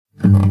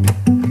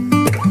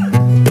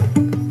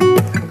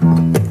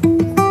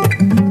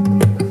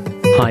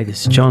Hi,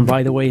 this is John,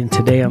 by the way, and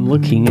today I'm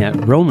looking at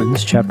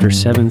Romans chapter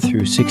 7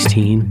 through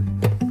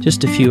 16.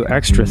 Just a few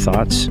extra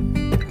thoughts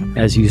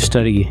as you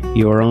study on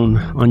your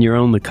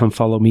own, the Come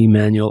Follow Me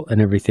manual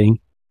and everything.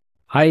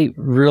 I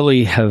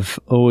really have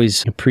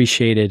always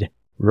appreciated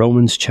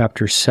Romans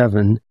chapter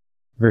 7,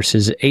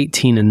 verses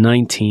 18 and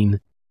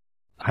 19.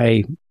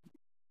 I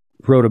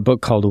wrote a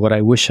book called What I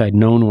Wish I'd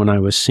Known When I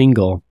Was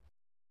Single.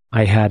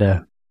 I had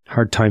a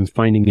hard time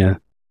finding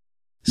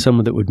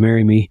someone that would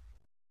marry me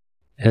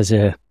as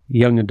a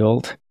young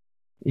adult,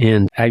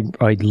 and I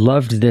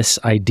loved this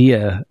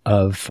idea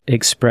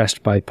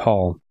expressed by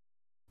Paul.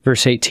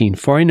 Verse 18,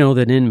 "For I know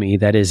that in me,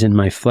 that is, in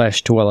my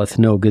flesh, dwelleth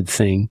no good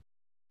thing.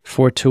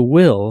 For to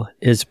will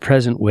is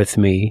present with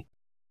me,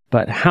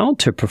 but how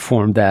to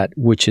perform that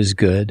which is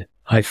good,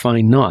 I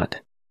find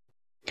not.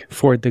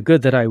 For the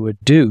good that I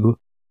would,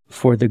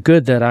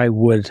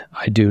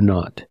 I do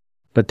not.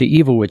 But the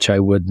evil which I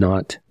would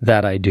not,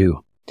 that I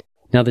do."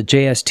 Now the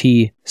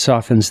JST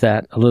softens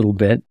that a little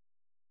bit,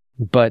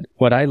 but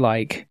what I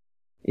like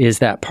is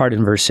that part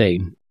in verse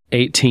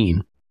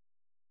 18.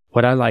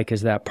 What I like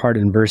is that part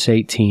in verse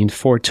 18,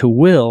 "For to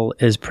will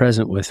is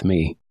present with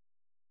me."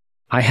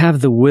 I have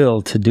the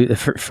will to do.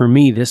 For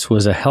me, this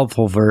was a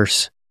helpful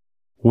verse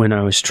when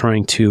I was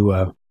trying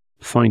to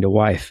find a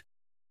wife.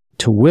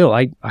 To will,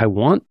 I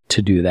want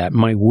to do that.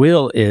 My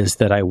will is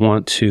that I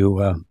want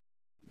to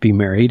be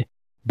married,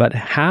 but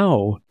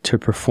how to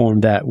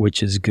perform that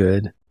which is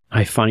good,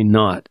 I find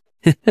not.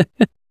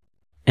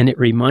 And it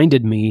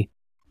reminded me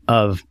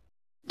of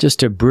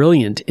just a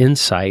brilliant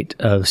insight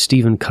of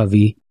Stephen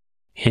Covey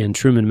and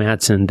Truman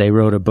Madsen. They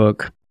wrote a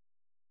book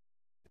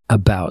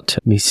about,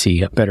 let me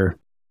see, I better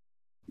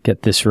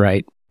get this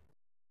right.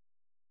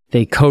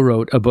 They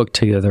co-wrote a book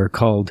together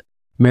called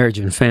Marriage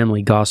and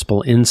Family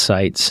Gospel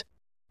Insights.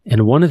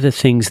 And one of the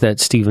things that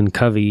Stephen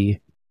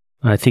Covey,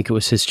 I think it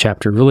was his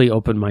chapter, really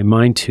opened my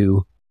mind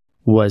to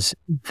was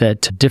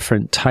that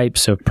different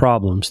types of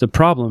problems. The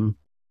problem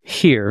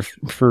here,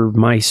 for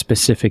my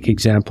specific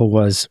example,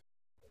 was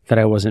that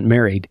I wasn't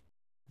married.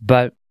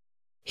 But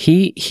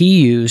he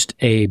used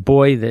a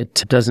boy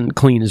that doesn't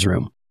clean his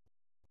room.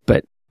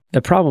 But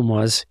the problem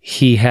was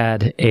he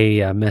had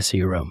a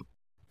messy room.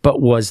 But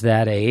was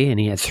that and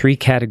he had three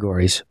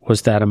categories.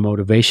 Was that a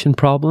motivation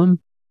problem?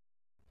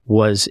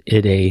 Was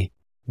it a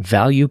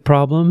value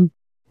problem?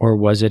 Or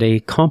was it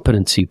a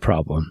competency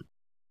problem?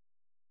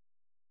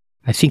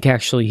 I think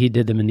actually he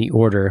did them in the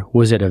order.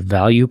 Was it a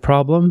value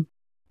problem?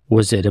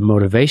 Was it a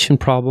motivation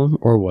problem?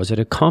 Or was it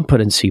a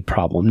competency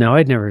problem? Now,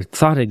 I'd never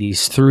thought of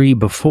these three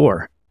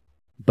before,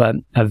 but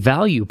a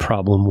value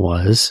problem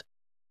was,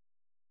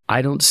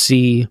 I don't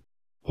see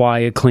why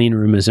a clean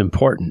room is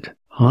important.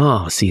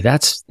 See,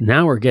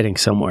 now we're getting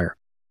somewhere.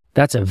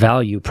 That's a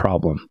value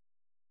problem.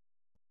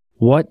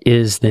 What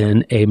is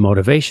then a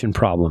motivation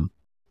problem?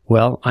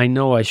 Well, I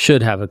know I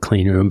should have a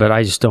clean room, but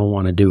I just don't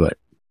want to do it.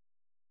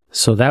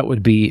 So that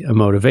would be a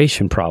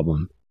motivation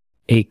problem.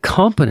 A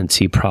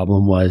competency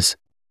problem was,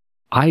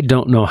 I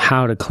don't know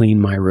how to clean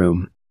my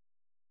room.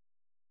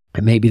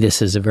 And maybe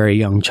this is a very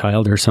young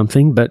child or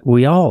something, but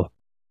we all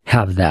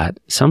have that.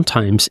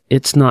 Sometimes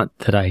it's not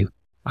that I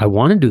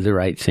want to do the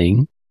right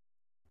thing.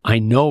 I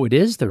know it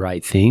is the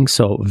right thing.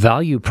 So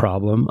value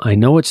problem, I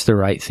know it's the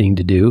right thing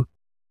to do.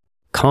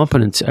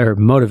 Competence or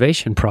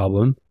motivation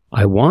problem,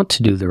 I want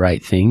to do the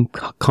right thing.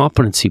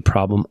 Competency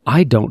problem,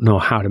 I don't know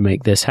how to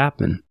make this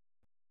happen.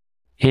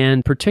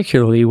 And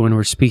particularly when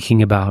we're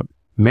speaking about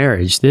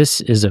marriage,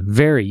 this is a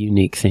very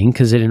unique thing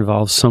because it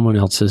involves someone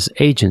else's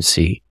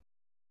agency.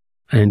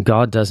 And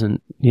God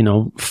doesn't,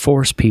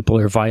 force people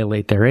or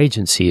violate their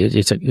agency.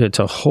 It's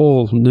a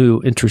whole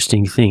new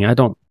interesting thing. I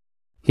don't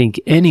think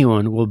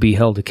anyone will be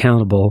held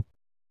accountable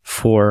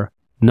for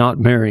not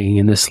marrying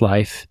in this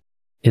life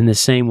in the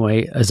same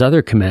way as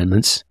other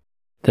commandments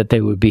that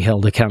they would be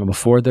held accountable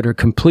for that are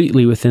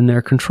completely within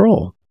their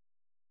control.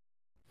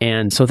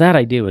 And so that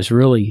idea was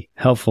really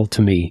helpful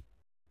to me.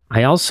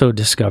 I also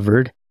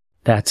discovered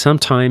that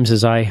sometimes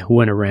as I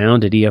went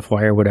around at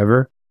EFY or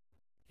whatever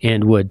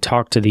and would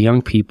talk to the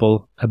young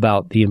people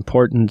about the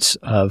importance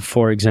of,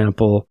 for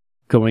example,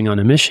 going on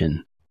a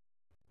mission.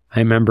 I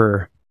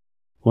remember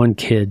one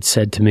kid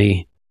said to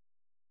me,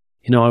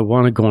 I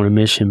want to go on a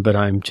mission, but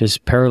I'm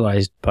just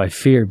paralyzed by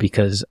fear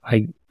because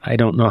I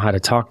don't know how to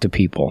talk to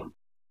people.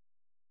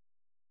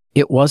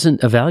 It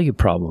wasn't a value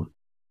problem.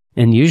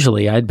 And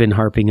usually I'd been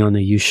harping on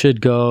the you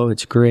should go,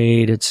 it's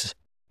great, it's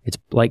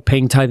like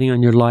paying tithing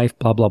on your life,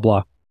 blah, blah,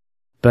 blah.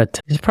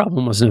 But his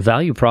problem wasn't a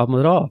value problem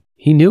at all.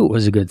 He knew it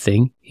was a good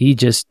thing. He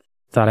just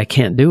thought, I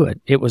can't do it.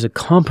 It was a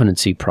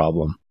competency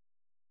problem.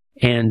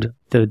 And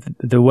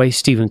the way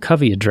Stephen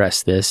Covey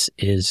addressed this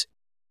is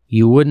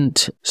you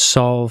wouldn't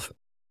solve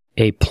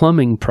a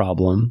plumbing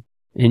problem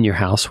in your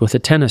house with a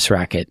tennis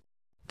racket.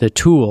 The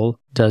tool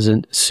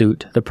doesn't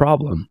suit the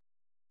problem.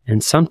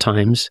 And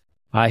sometimes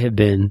I have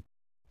been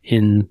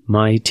in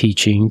my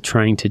teaching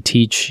trying to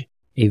teach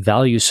a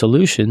value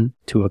solution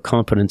to a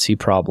competency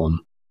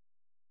problem.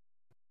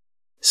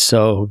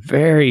 So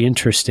very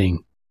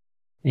interesting.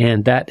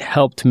 And that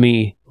helped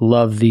me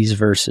love these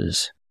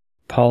verses.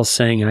 Paul's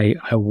saying,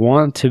 I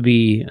want to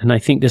be, and I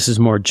think this is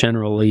more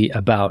generally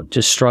about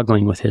just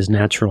struggling with his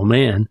natural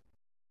man.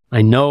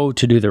 I know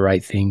to do the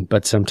right thing,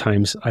 but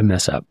sometimes I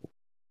mess up.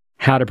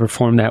 How to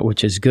perform that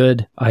which is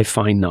good, I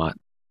find not.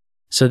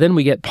 So then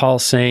we get Paul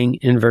saying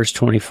in verse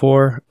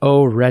 24,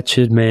 "O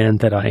wretched man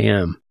that I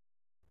am,"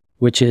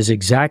 which is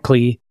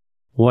exactly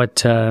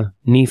what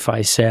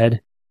Nephi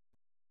said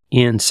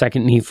in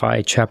 2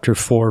 Nephi chapter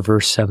 4,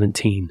 verse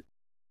 17.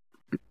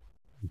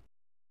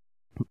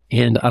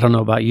 And I don't know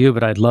about you,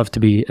 but I'd love to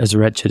be as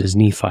wretched as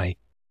Nephi,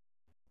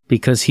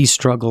 because he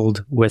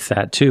struggled with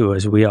that too,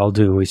 as we all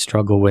do. We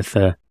struggle with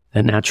the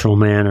natural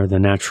man or the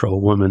natural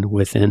woman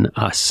within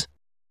us.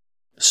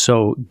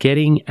 So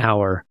getting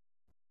our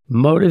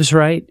motives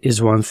right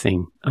is one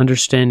thing.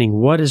 Understanding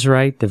what is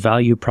right, the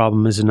value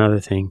problem, is another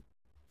thing.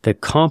 The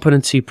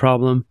competency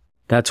problem,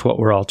 that's what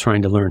we're all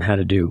trying to learn how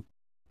to do.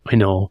 I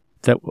know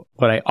that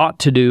what I ought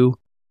to do,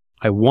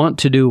 I want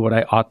to do what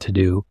I ought to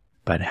do,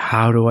 but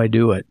how do I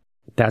do it?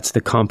 That's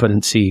the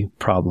competency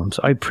problem.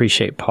 So I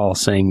appreciate Paul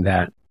saying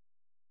that.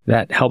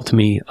 That helped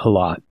me a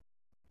lot.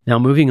 Now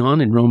moving on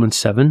in Romans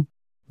 7,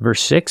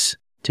 verse 6,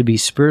 to be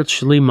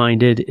spiritually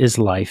minded is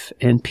life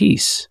and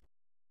peace.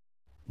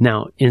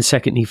 Now in 2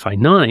 Nephi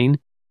 9,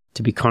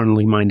 to be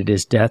carnally minded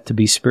is death, to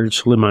be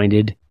spiritually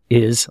minded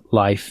is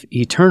life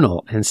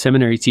eternal. And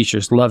seminary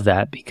teachers love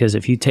that, because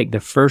if you take the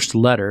first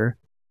letter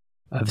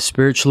of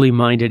spiritually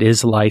minded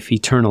is life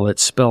eternal, it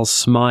spells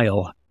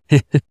smile.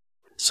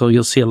 So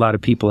you'll see a lot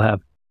of people have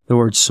the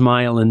word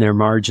smile in their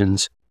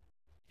margins,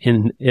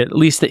 in at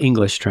least the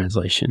English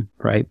translation,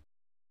 right?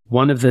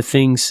 One of the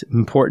things,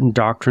 important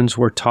doctrines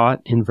we're taught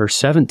in verse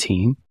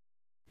 17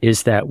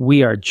 is that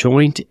we are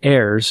joint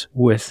heirs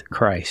with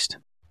Christ.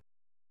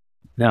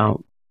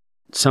 Now,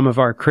 some of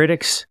our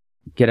critics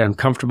get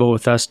uncomfortable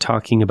with us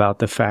talking about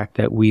the fact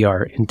that we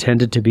are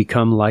intended to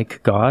become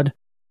like God.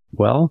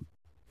 Well,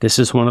 this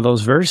is one of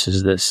those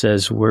verses that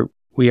says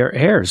we are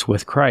heirs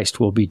with Christ.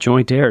 We'll be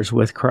joint heirs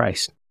with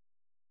Christ.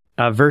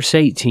 Verse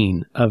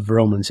 18 of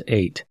Romans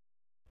 8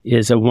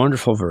 is a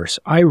wonderful verse.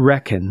 I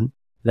reckon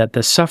that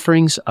the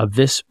sufferings of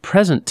this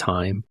present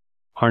time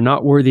are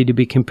not worthy to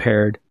be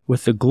compared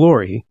with the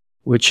glory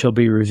which shall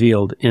be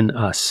revealed in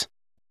us.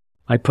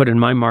 I put in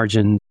my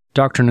margin,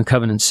 Doctrine and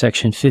Covenants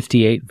section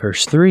 58,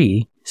 verse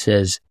 3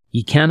 says,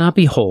 Ye cannot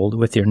behold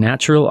with your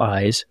natural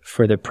eyes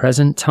for the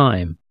present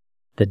time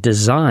the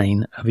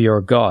design of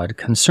your God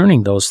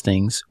concerning those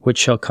things which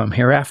shall come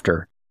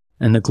hereafter,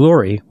 and the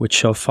glory which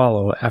shall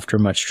follow after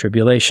much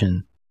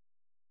tribulation.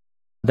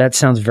 That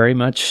sounds very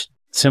much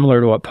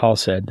similar to what Paul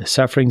said. The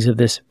sufferings of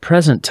this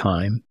present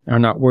time are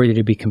not worthy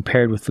to be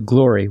compared with the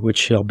glory which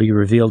shall be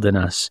revealed in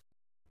us,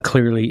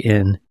 clearly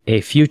in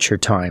a future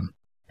time.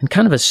 And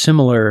kind of a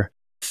similar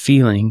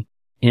feeling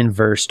in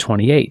verse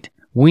 28.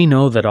 We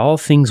know that all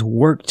things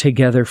work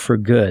together for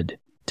good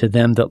to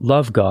them that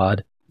love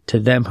God, to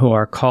them who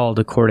are called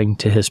according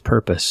to his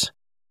purpose.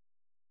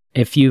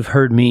 If you've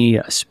heard me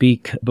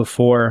speak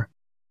before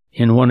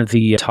in one of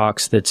the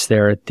talks that's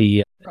there at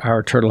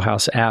our Turtle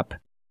House app,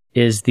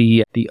 is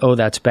the oh,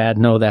 that's bad,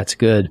 no, that's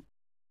good.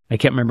 I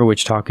can't remember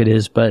which talk it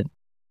is, but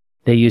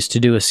they used to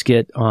do a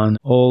skit on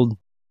old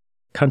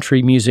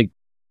country music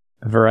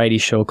variety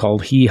show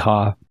called Hee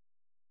Haw.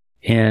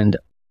 And,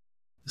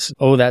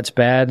 oh, that's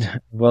bad.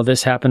 Well,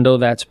 this happened. Oh,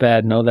 that's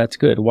bad. No, that's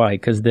good. Why?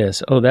 Because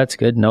this. Oh, that's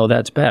good. No,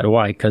 that's bad.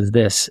 Why? Because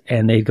this.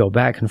 And they'd go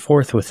back and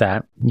forth with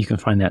that. You can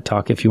find that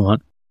talk if you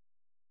want.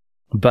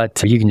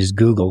 But you can just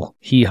Google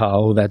Hee Haw.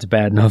 Oh, that's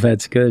bad. No,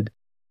 that's good.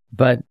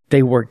 But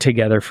they work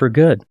together for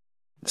good.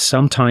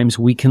 Sometimes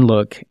we can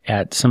look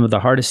at some of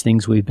the hardest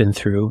things we've been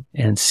through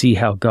and see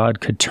how God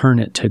could turn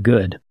it to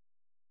good.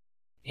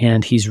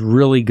 And he's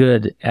really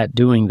good at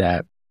doing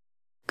that.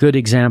 Good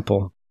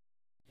example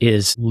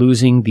is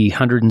losing the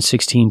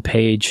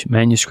 116-page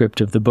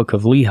manuscript of the book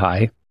of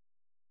Lehi.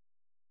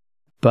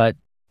 But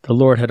the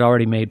Lord had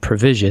already made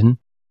provision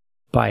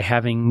by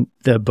having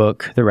the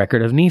book, the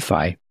record of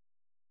Nephi.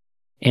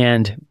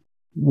 And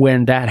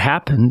when that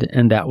happened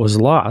and that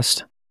was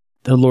lost,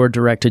 the Lord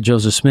directed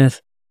Joseph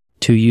Smith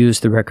to use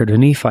the record of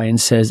Nephi and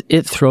says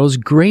it throws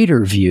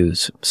greater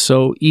views.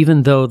 So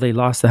even though they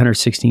lost the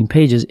 116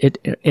 pages, it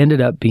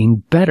ended up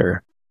being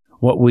better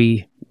what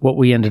we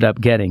ended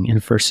up getting in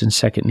 1st and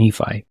 2nd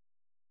Nephi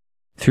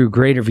through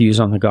greater views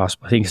on the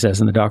gospel, I think it says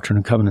in the Doctrine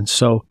and Covenants.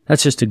 So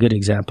that's just a good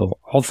example.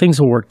 All things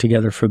will work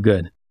together for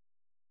good.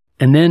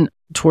 And then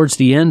towards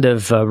the end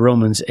of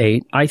Romans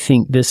 8, I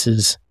think this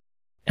is,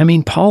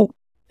 Paul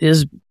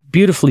is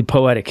beautifully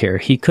poetic here.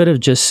 He could have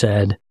just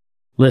said,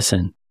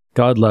 listen,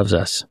 God loves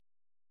us.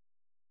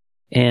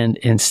 And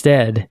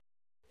instead,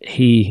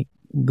 he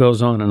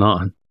goes on and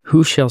on.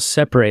 Who shall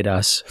separate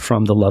us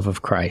from the love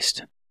of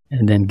Christ?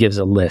 And then gives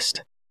a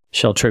list.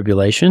 Shall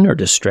tribulation or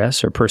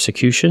distress or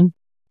persecution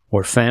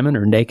or famine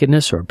or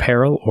nakedness or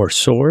peril or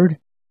sword?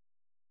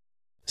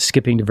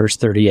 Skipping to verse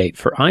 38.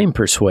 For I am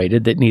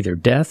persuaded that neither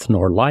death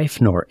nor life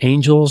nor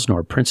angels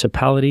nor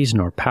principalities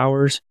nor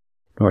powers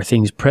nor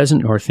things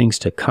present nor things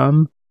to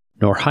come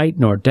nor height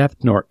nor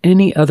depth nor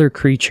any other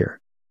creature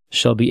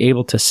shall be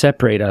able to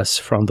separate us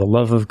from the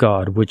love of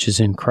God, which is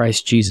in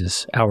Christ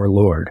Jesus, our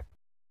Lord.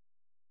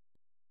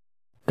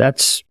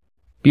 That's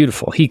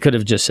beautiful. He could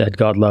have just said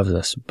God loves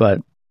us, but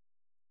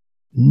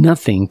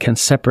nothing can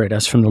separate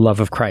us from the love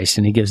of Christ.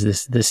 And he gives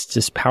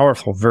this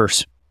powerful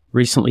verse.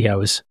 Recently, I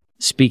was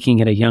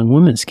speaking at a young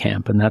women's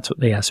camp, and that's what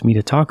they asked me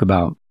to talk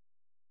about,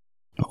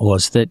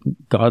 was that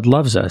God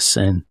loves us,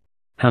 and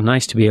how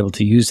nice to be able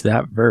to use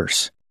that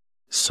verse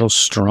so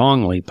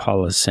strongly.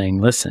 Paul is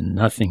saying, listen,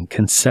 nothing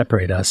can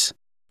separate us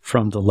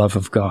from the love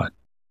of God.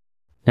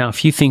 Now, a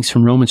few things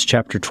from Romans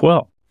chapter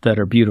 12 that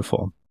are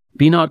beautiful.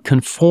 Be not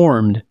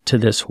conformed to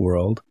this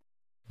world,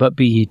 but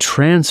be ye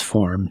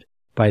transformed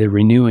by the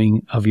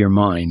renewing of your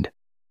mind.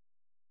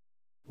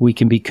 We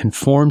can be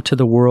conformed to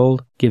the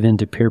world, give in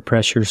to peer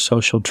pressure,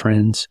 social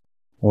trends,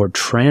 or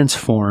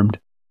transformed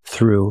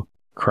through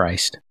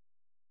Christ.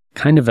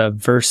 Kind of a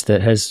verse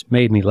that has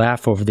made me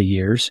laugh over the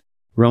years.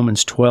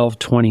 Romans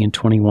 12:20 and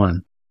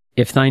 21.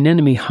 If thine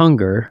enemy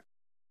hunger,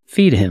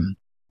 feed him.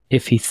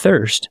 If he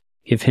thirst,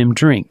 give him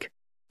drink.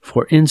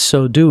 For in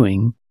so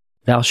doing,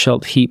 thou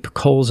shalt heap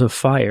coals of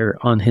fire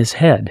on his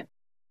head.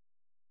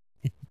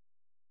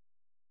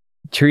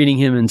 Treating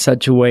him in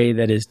such a way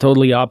that is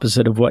totally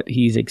opposite of what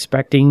he's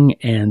expecting,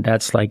 and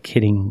that's like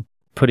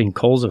putting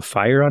coals of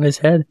fire on his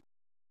head.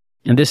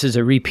 And this is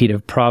a repeat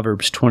of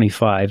Proverbs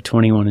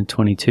 25:21 and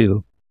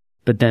 22.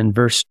 But then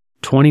verse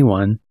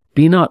 21,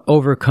 be not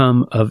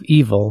overcome of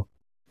evil,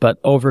 but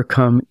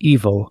overcome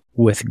evil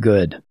with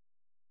good.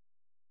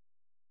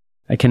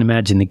 I can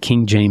imagine the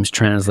King James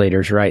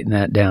translators writing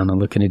that down and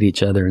looking at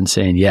each other and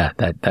saying, yeah,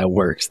 that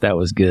works. That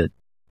was good.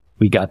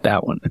 We got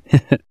that one.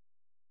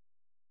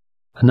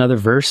 Another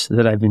verse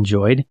that I've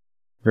enjoyed,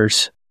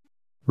 Romans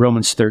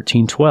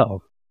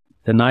 13:12.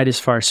 The night is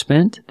far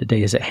spent, the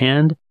day is at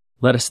hand.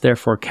 Let us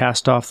therefore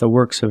cast off the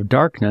works of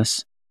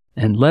darkness,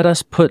 and let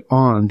us put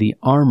on the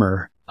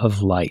armor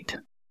of light.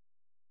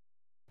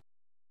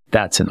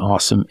 That's an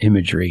awesome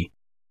imagery.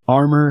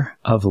 Armor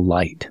of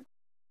light.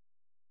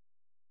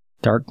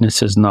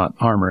 Darkness is not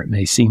armor. It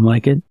may seem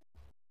like it,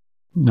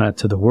 not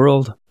to the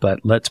world, but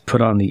let's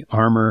put on the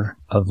armor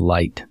of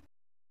light.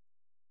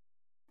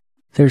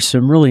 There's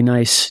some really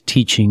nice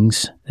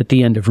teachings at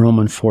the end of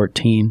Romans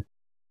 14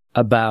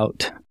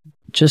 about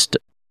just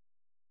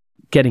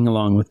getting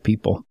along with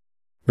people.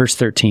 Verse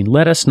 13,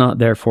 let us not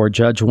therefore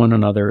judge one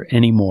another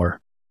any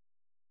more,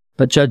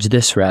 but judge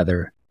this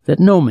rather, that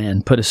no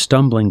man put a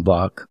stumbling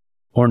block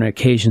or an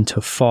occasion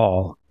to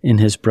fall in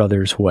his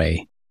brother's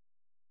way.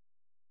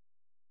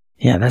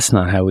 Yeah, that's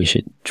not how we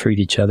should treat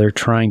each other,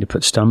 trying to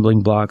put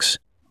stumbling blocks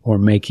or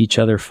make each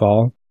other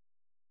fall.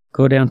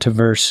 Go down to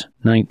verse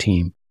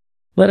 19.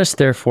 Let us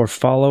therefore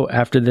follow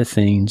after the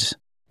things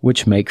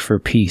which make for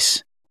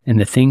peace, and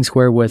the things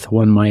wherewith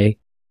one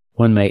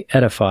may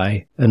edify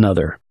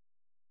another.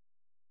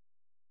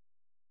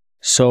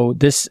 So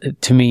this,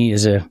 to me,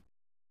 is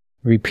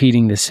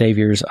repeating the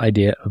Savior's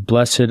idea of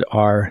blessed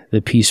are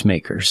the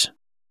peacemakers.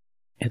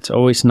 It's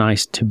always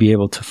nice to be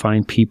able to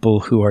find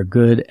people who are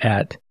good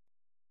at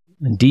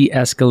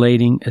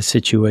de-escalating a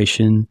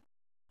situation,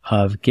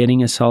 of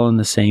getting us all on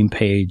the same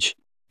page,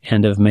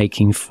 and of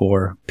making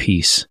for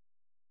peace.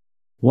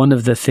 One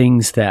of the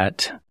things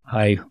that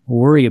I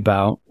worry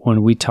about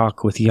when we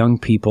talk with young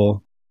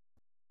people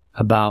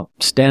about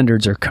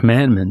standards or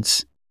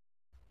commandments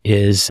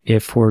is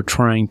if we're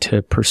trying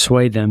to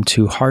persuade them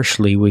too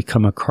harshly, we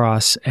come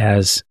across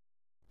as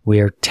we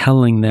are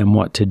telling them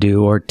what to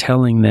do or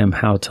telling them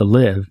how to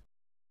live,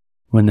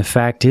 when the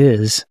fact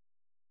is,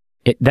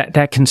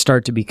 that can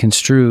start to be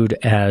construed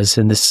as,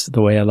 and this is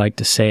the way I like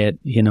to say it,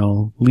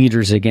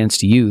 leaders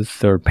against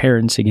youth or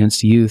parents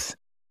against youth,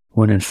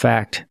 when in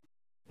fact,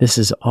 this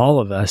is all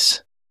of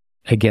us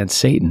against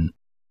Satan.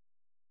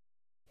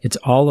 It's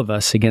all of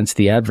us against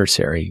the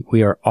adversary.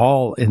 We are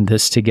all in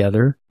this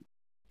together.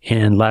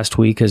 And last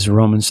week, as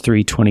Romans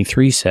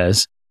 3:23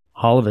 says,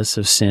 all of us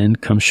have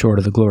sinned, come short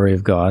of the glory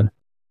of God.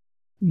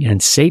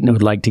 And Satan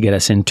would like to get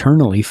us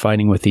internally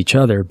fighting with each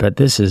other, but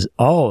this is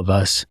all of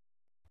us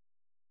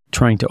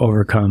trying to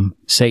overcome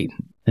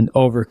Satan and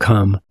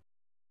overcome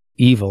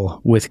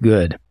evil with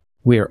good.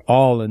 We are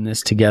all in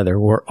this together.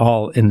 We're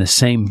all in the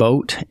same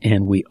boat,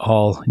 and we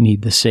all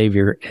need the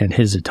Savior and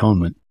His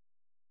atonement.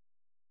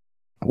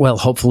 Well,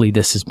 hopefully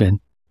this has been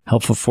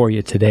helpful for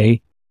you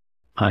today.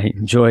 I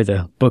enjoy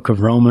the book of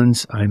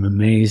Romans. I'm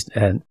amazed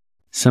at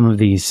some of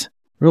these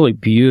really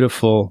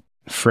beautiful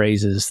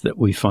phrases that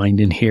we find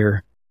in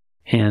here,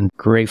 and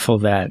grateful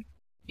that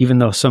even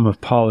though some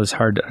of Paul is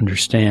hard to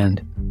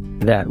understand,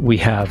 that we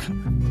have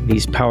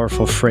these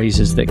powerful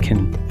phrases that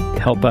can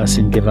help us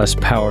and give us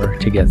power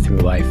to get through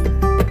life.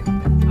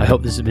 I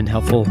hope this has been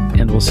helpful,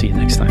 and we'll see you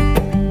next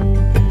time.